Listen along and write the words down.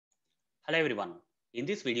Hello everyone. In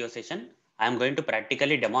this video session, I am going to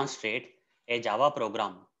practically demonstrate a Java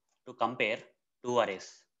program to compare two arrays.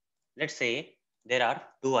 Let's say there are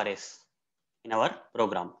two arrays in our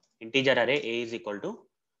program. Integer array A is equal to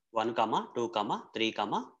 1, 2, 3,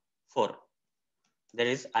 4. There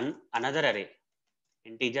is another array.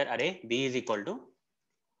 Integer array B is equal to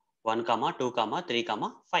 1, 2, 3,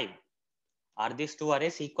 5. Are these two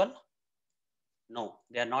arrays equal? No,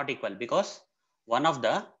 they are not equal because one of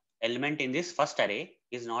the element in this first array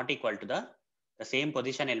is not equal to the same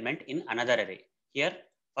position element in another array. Here,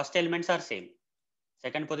 first elements are same,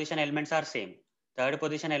 second position elements are same, third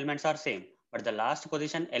position elements are same, but the last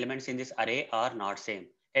position elements in this array are not same.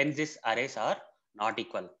 Hence, these arrays are not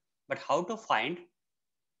equal. But how to find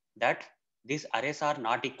that these arrays are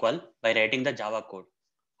not equal by writing the Java code?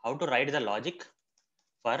 How to write the logic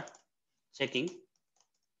for checking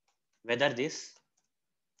whether these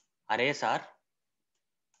arrays are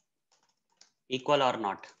equal or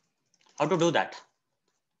not? How to do that?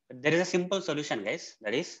 There is a simple solution, guys.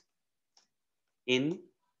 That is, in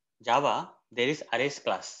Java, there is arrays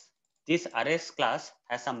class. This arrays class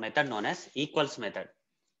has some method known as equals method.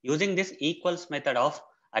 Using this equals method of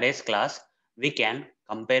arrays class, we can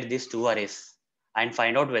compare these two arrays and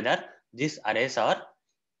find out whether these arrays are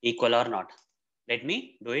equal or not. Let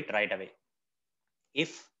me do it right away.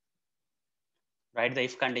 If, write the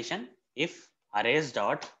if condition, if arrays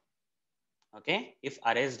dot, okay, if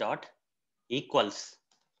arrays dot equals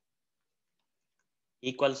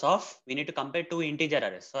of, we need to compare two integer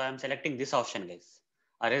arrays. So I am selecting this option, guys.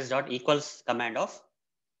 Arrays dot equals command of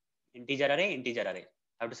integer array.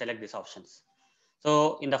 I have to select these options.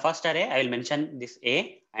 So in the first array, I will mention this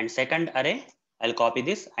A, and second array, I'll copy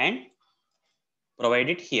this and provide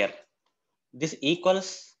it here. This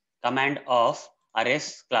equals command of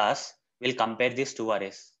arrays class will compare these two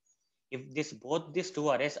arrays. If both these two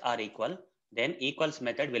arrays are equal, then equals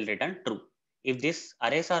method will return true. If these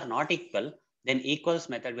arrays are not equal, then equals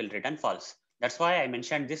method will return false. That's why I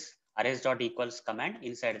mentioned this arrays dot equals command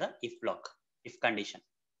inside the if block, if condition.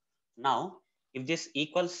 Now, if this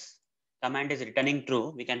equals command is returning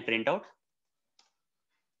true, we can print out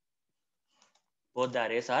both the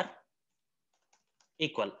arrays are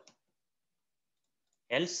equal.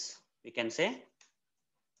 Else, we can say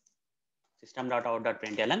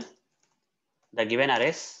system.out.println, the given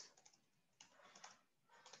arrays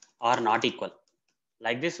are not equal.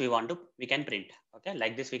 Like this, we can print. Okay,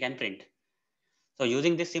 like this we can print. So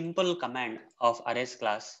using this simple command of arrays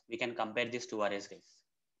class, we can compare these two arrays, guys.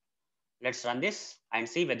 Let's run this and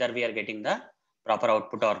see whether we are getting the proper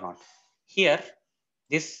output or not. Here,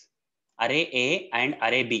 this array A and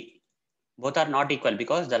array B, both are not equal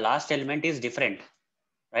because the last element is different,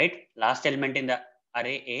 right? Last element in the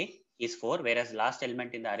array A is 4, whereas last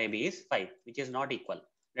element in the array B is 5, which is not equal.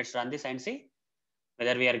 Let's run this and see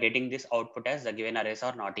whether we are getting this output as the given arrays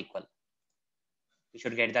are not equal. We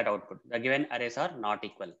should get that output. The given arrays are not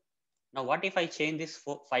equal. Now, what if I change this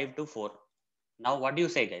 5 to 4? Now, what do you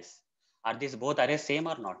say, guys? Are these both arrays same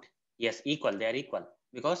or not? Yes, equal. They are equal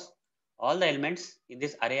because all the elements in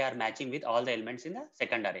this array are matching with all the elements in the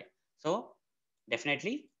second array. So,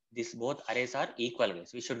 definitely, these both arrays are equal,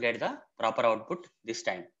 guys. We should get the proper output this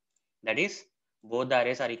time. That is, both the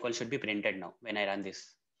arrays are equal should be printed now when I run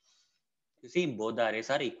this. You see, both the arrays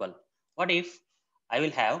are equal. What if I will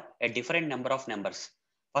have a different number of numbers?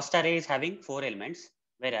 First array is having 4 elements,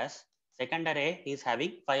 whereas second array is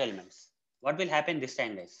having 5 elements. What will happen this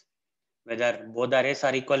time, guys? Whether both the arrays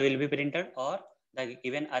are equal will be printed or the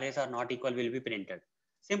given arrays are not equal will be printed.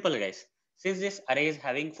 Simple, guys. Since this array is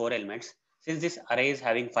having 4 elements, since this array is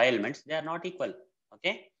having 5 elements, they are not equal.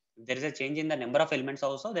 Okay. If there is a change in the number of elements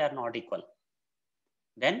also, they are not equal.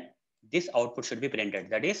 Then this output should be printed.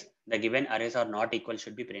 That is, the given arrays are not equal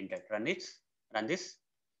should be printed. Run this.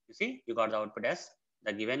 You see, you got the output as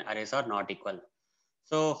the given arrays are not equal.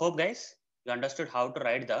 So hope, guys, you understood how to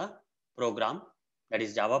write the program, that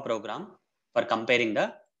is Java program, for comparing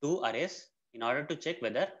the two arrays in order to check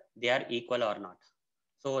whether they are equal or not.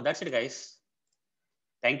 So that's it, guys.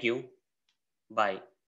 Thank you. Bye.